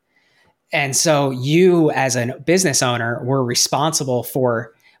capitalism. And so you as a business owner were responsible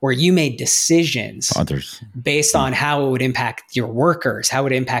for where you made decisions others based on how it would impact your workers, how it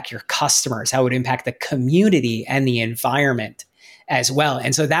would impact your customers, how it would impact the community and the environment as well.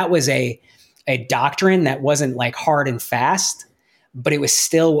 And so that was a doctrine that wasn't like hard and fast, but it was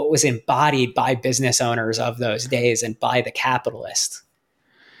still what was embodied by business owners of those days and by the capitalists.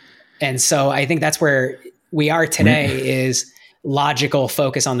 And so I think that's where we are today is logical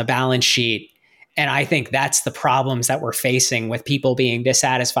focus on the balance sheet. And I think that's the problems that we're facing with people being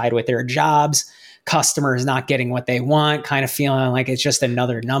dissatisfied with their jobs, customers not getting what they want, kind of feeling like it's just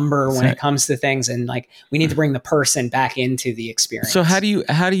another number when it comes to things. And like, we need to bring the person back into the experience. So how do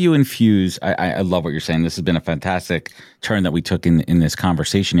you infuse, I love what you're saying. This has been a fantastic turn that we took in this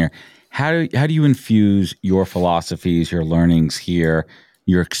conversation here. How do you infuse your philosophies, your learnings here,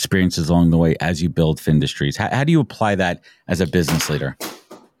 your experiences along the way as you build FinDistries? How do you apply that as a business leader?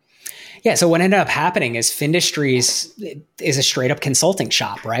 Yeah. So what ended up happening is FinDistries is a straight up consulting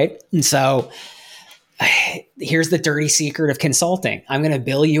shop, right? And so here's the dirty secret of consulting. I'm going to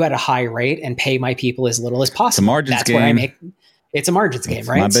bill you at a high rate and pay my people as little as possible. It's a margins game. It's a margins game,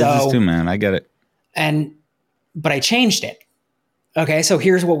 right? My business too, man. I get it. But I changed it. Okay, so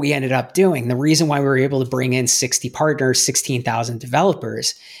here's what we ended up doing. The reason why we were able to bring in 60 partners, 16,000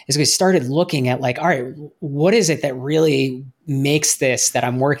 developers is we started looking at like, all right, what is it that really makes this that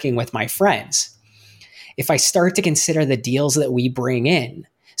I'm working with my friends? If I start to consider the deals that we bring in,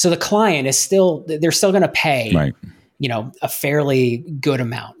 so the client is they're still going to pay, right, a fairly good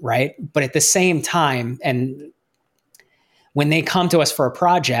amount, right? But at the same time, and when they come to us for a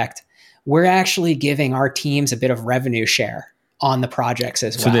project, we're actually giving our teams a bit of revenue share on the projects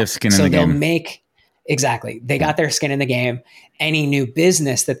as well. So they have skin in the game. They got their skin in the game. Any new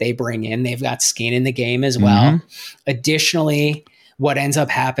business that they bring in, they've got skin in the game as well. Additionally, what ends up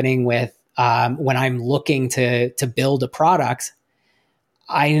happening with when I'm looking to build a product,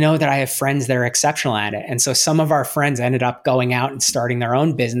 I know that I have friends that are exceptional at it. And so some of our friends ended up going out and starting their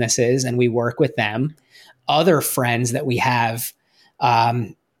own businesses, and we work with them. Other friends that we have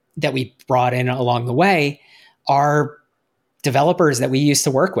that we brought in along the way are developers that we used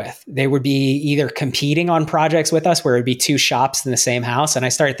to work with. They would be either competing on projects with us where it'd be two shops in the same house. And I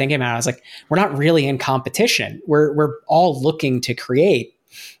started thinking about it. I was like, we're not really in competition. We're all looking to create.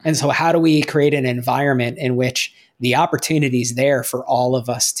 And so how do we create an environment in which the opportunity is there for all of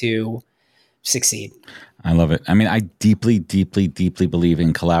us to succeed? I love it. I mean, I deeply, deeply, deeply believe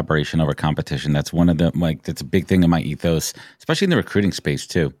in collaboration over competition. That's one of the, that's a big thing in my ethos, especially in the recruiting space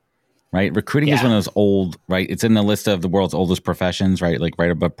too. right? Recruiting is one of those old, right? It's in the list of the world's oldest professions, right? Like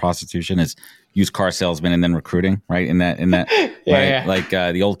right above prostitution is used car salesman and then recruiting, right? In that, right? Like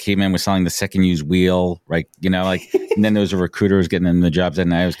the old caveman was selling the second used wheel, right? You know, like, and then there was a recruiter who's getting them the jobs.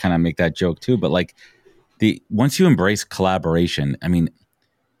 And I always kind of make that joke too. But like once you embrace collaboration, I mean,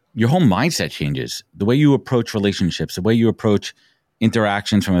 your whole mindset changes. The way you approach relationships, the way you approach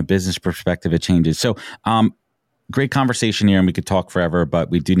interactions from a business perspective, it changes. So, great conversation here, and we could talk forever, but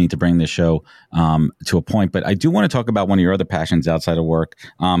we do need to bring this show to a point. But I do want to talk about one of your other passions outside of work.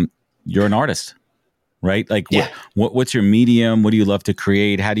 You're an artist, right? Like, what's your medium? What do you love to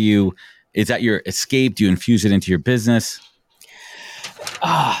create? Is that your escape? Do you infuse it into your business?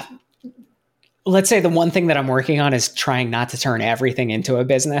 Let's say the one thing that I'm working on is trying not to turn everything into a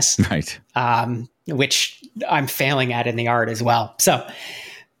business, right? Which I'm failing at in the art as well. So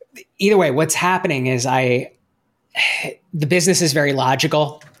either way, what's happening is the business is very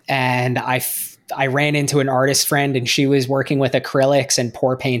logical, and I ran into an artist friend, and she was working with acrylics and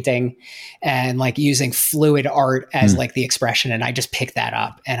pour painting and like using fluid art as like the expression. And I just picked that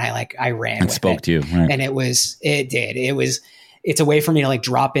up and I ran with it. Spoke to you. Right. And it's a way for me to like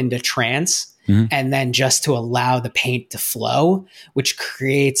drop into trance and then just to allow the paint to flow, which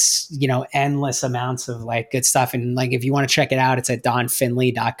creates, endless amounts of like good stuff. And like, if you want to check it out, it's at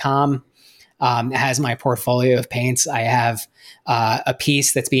donfinley.com. It has my portfolio of paints. I have a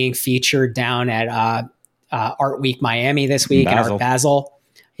piece that's being featured down at Art Week Miami this week at Art Basel.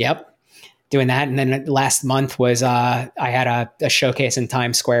 Yep, doing that. And then last month was I had a showcase in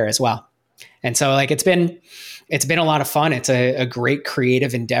Times Square as well. And so like it's been a lot of fun. It's a great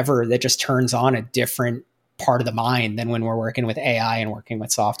creative endeavor that just turns on a different part of the mind than when we're working with AI and working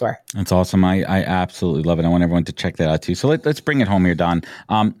with software. That's awesome. I absolutely love it. I want everyone to check that out too. So let's bring it home here, Don.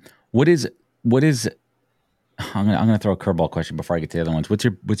 What is I'm gonna throw a curveball question before I get to the other ones. What's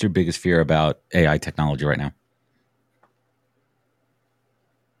your biggest fear about AI technology right now?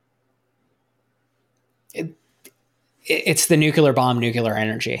 It's the nuclear bomb, nuclear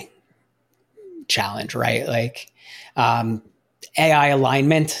energy challenge, right? Like AI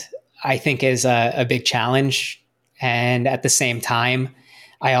alignment, I think, is a big challenge. And at the same time,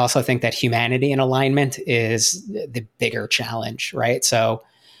 I also think that humanity in alignment is the bigger challenge, right? So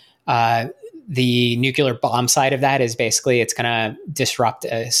the nuclear bomb side of that is basically it's going to disrupt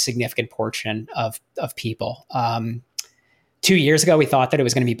a significant portion of people. 2 years ago, we thought that it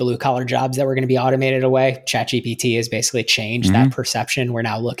was going to be blue collar jobs that were going to be automated away. ChatGPT has basically changed that perception. We're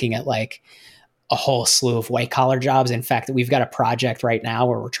now looking at like a whole slew of white collar jobs. In fact, we've got a project right now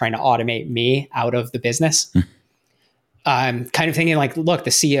where we're trying to automate me out of the business. I'm kind of thinking like, look,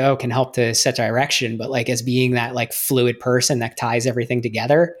 the CEO can help to set direction, but like as being that like fluid person that ties everything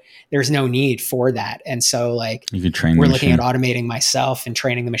together, there's no need for that. And so like you could train we're looking at automating myself and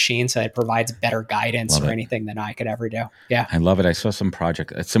training the machine so that it provides better guidance for anything than I could ever do. Yeah. I love it. I saw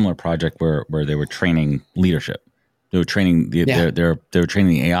a similar project where they were training leadership. They were training they were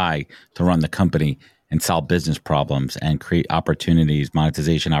training the AI to run the company and solve business problems and create opportunities,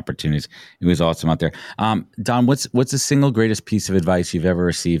 monetization opportunities. It was awesome out there. Don, what's the single greatest piece of advice you've ever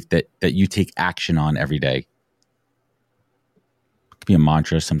received that you take action on every day? It could be a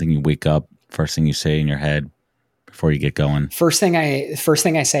mantra, something you wake up, first thing you say in your head before you get going. First thing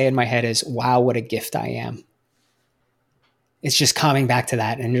I say in my head is, wow, what a gift I am. It's just coming back to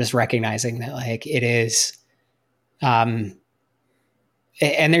that and just recognizing that like it is,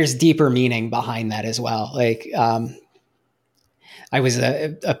 and there's deeper meaning behind that as well. Like, I was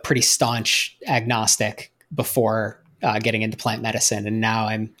a pretty staunch agnostic before getting into plant medicine, and now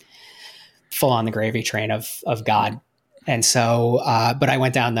I'm full on the gravy train of God. And so, but I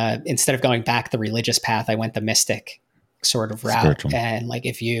went down instead of going back the religious path, I went the mystic sort of route. Spiritual. And like,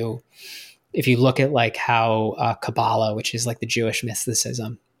 if you look at like how Kabbalah, which is like the Jewish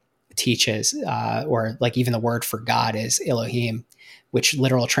mysticism, teaches, or like even the word for God is Elohim, which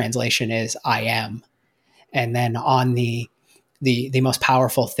literal translation is I am. And then on the most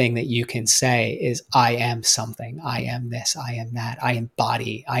powerful thing that you can say is I am something. I am this, I am that, I am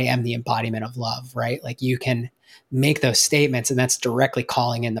the embodiment of love, right? Like you can make those statements, and that's directly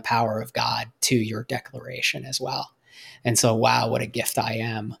calling in the power of God to your declaration as well. And so, wow, what a gift I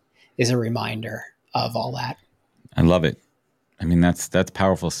am is a reminder of all that. I love it. I mean, that's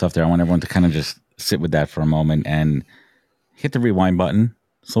powerful stuff there. I want everyone to kind of just sit with that for a moment and hit the rewind button,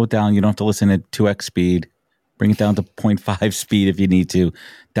 slow it down. You don't have to listen at 2x speed. Bring it down to 0.5 speed if you need to.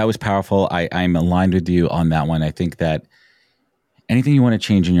 That was powerful. I'm aligned with you on that one. I think that anything you want to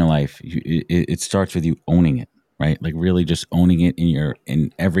change in your life, it starts with you owning it, right? Like really just owning it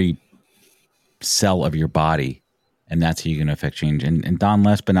in every cell of your body And that's how you're going to affect change. And Don,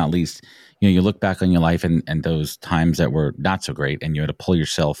 last but not least, you look back on your life and those times that were not so great, and you had to pull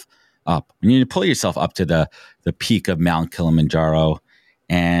yourself up. You need to pull yourself up to the peak of Mount Kilimanjaro,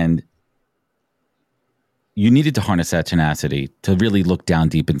 and you needed to harness that tenacity to really look down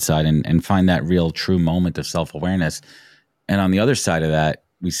deep inside and find that real true moment of self-awareness. And on the other side of that,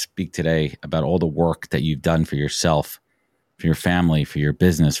 we speak today about all the work that you've done for yourself, for your family, for your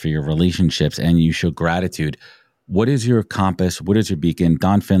business, for your relationships, and you show gratitude. What is your compass? What is your beacon?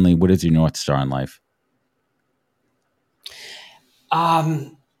 Don Finley, what is your North Star in life?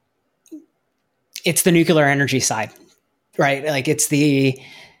 It's the nuclear energy side, right? Like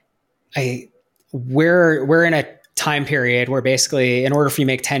we're in a time period where basically in order for you to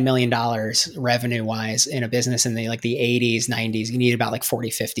make $10 million revenue wise in a business in the 80s, 90s, you need about 40,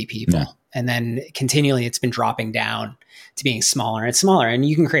 50 people. Yeah. And then continually it's been dropping down to being smaller and smaller. And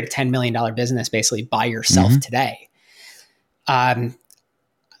you can create a $10 million business basically by yourself today.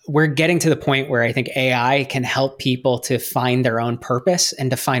 We're getting to the point where I think AI can help people to find their own purpose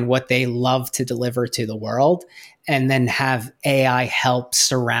and to find what they love to deliver to the world, and then have AI help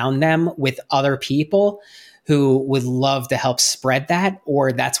surround them with other people who would love to help spread that,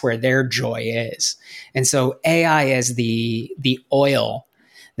 or that's where their joy is. And so AI is the oil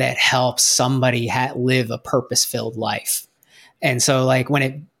that helps somebody live a purpose-filled life. And so when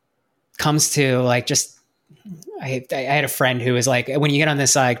it comes to I had a friend who was when you get on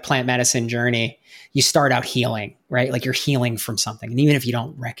this plant medicine journey, you start out healing, right? You're healing from something. And even if you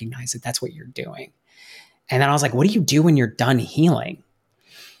don't recognize it, that's what you're doing. And then I was like, what do you do when you're done healing?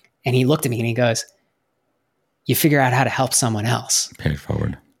 And he looked at me and he goes, you figure out how to help someone else. Pay it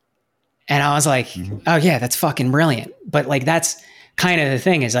forward. And I was like, oh yeah, that's fucking brilliant. But that's kind of the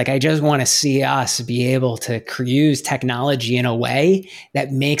thing is I just want to see us be able to use technology in a way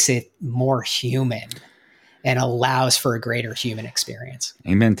that makes it more human and allows for a greater human experience.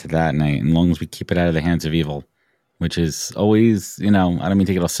 Amen to that. And as long as we keep it out of the hands of evil, which is always, I don't mean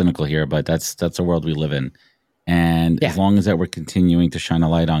to get all cynical here, but that's the world we live in. And as long as that we're continuing to shine a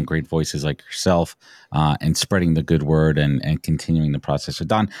light on great voices like yourself and spreading the good word and continuing the process. So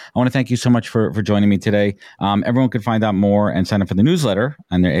Don, I want to thank you so much for joining me today. Everyone can find out more and sign up for the newsletter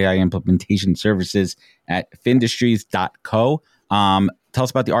and their AI implementation services at FinDistries.co. Tell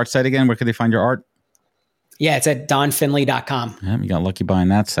us about the art site again. Where can they find your art? Yeah, it's at donfinley.com. Yeah, you got lucky buying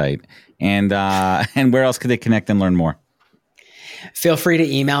that site. And where else could they connect and learn more? Feel free to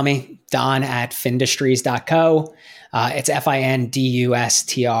email me, don@FinDistries.co. It's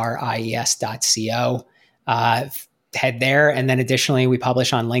FINDUSTRIES.co. Head there. And then additionally, we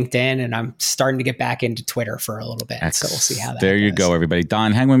publish on LinkedIn, and I'm starting to get back into Twitter for a little bit. So we'll see how that There you go, everybody.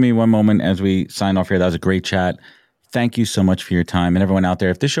 Don, hang with me one moment as we sign off here. That was a great chat. Thank you so much for your time. And everyone out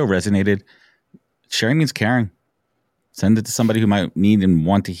there, if this show resonated, sharing means caring. Send it to somebody who might need and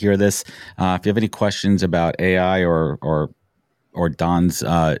want to hear this. If you have any questions about AI or Don's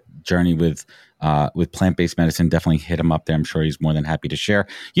journey with plant-based medicine, definitely hit him up there. I'm sure he's more than happy to share.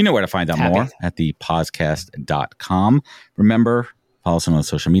 You know where to find out more at thepodcast.com. Remember, follow us on the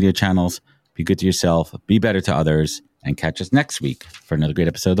social media channels. Be good to yourself. Be better to others. And catch us next week for another great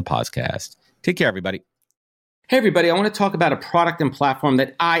episode of the podcast. Take care, everybody. Hey, everybody. I want to talk about a product and platform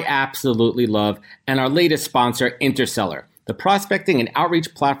that I absolutely love, and our latest sponsor, Interseller, the prospecting and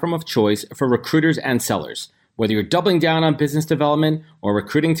outreach platform of choice for recruiters and sellers. Whether you're doubling down on business development or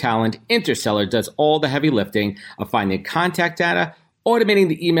recruiting talent, Interseller does all the heavy lifting of finding contact data, automating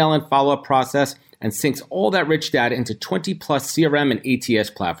the email and follow-up process, and syncs all that rich data into 20-plus CRM and ATS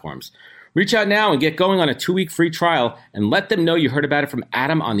platforms. Reach out now and get going on a 2-week free trial, and let them know you heard about it from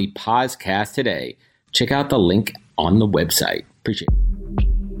Adam on the podcast today. Check out the link on the website. Appreciate it.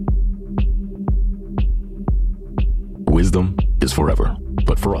 Wisdom is forever,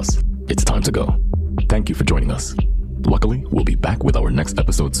 but for us, it's time to go. Thank you for joining us. Luckily, we'll be back with our next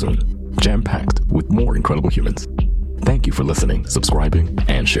episode soon, jam-packed with more incredible humans. Thank you for listening, subscribing,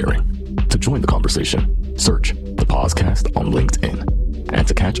 and sharing. To join the conversation, search the podcast on LinkedIn. And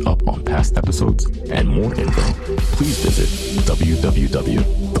to catch up on past episodes and more info, please visit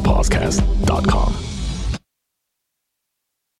www.thepodcast.com.